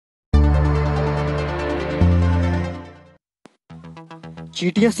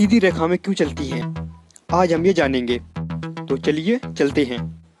चींटियां सीधी रेखा में क्यों चलती हैं? आज हम ये जानेंगे। तो चलिए चलते हैं।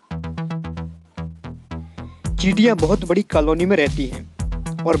 चींटियां बहुत बड़ी कॉलोनी में रहती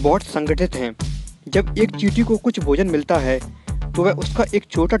हैं और बहुत संगठित हैं। जब एक चींटी को कुछ भोजन मिलता है तो वह उसका एक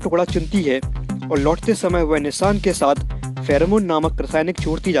छोटा टुकड़ा चुनती है और लौटते समय वह निशान के साथ फेरोमोन नामक रासायनिक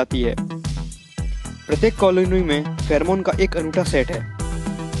छोड़ती जाती है। प्रत्येक कॉलोनी में फेरोमोन का एक अनूठा सेट है।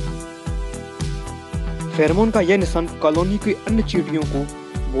 फेरोमोन का यह निशान कॉलोनी की अन्य चींटियों को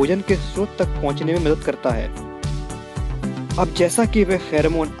भोजन के स्रोत तक पहुंचने में मदद करता है। अब जैसा कि वह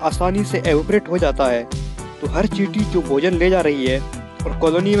फेरोमोन आसानी से एवोपरेट हो जाता है, तो हर चींटी जो भोजन ले जा रही है और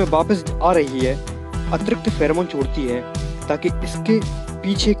कॉलोनी में वापस आ रही है, अतिरिक्त फेरोमोन छोड़ती है ताकि इसके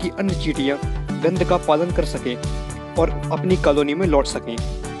पीछे की अन्य चींटियां गंध का पालन कर सकें और अपनी कॉलोनी में लौट सकें।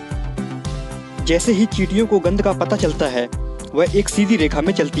 जैसे ही चींटियों को गंध का पता चलता है, वह एक सीधी रेखा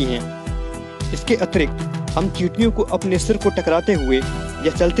में चलती हैं। इसके अतिरिक्त हम चींटियों को अपने सिर को टकराते हुए या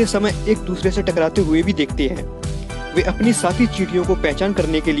चलते समय एक दूसरे से टकराते हुए भी देखते हैं। वे अपनी साथी चींटियों को पहचान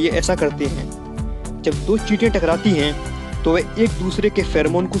करने के लिए ऐसा करते हैं। जब दो चींटियां टकराती हैं तो वे एक दूसरे के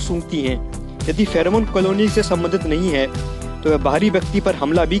फेरोमोन को सूंघती हैं। यदि फेरोमोन कॉलोनी से संबंधित नहीं है तो वह बाहरी व्यक्ति पर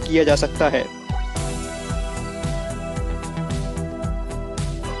हमला भी किया जा सकता है।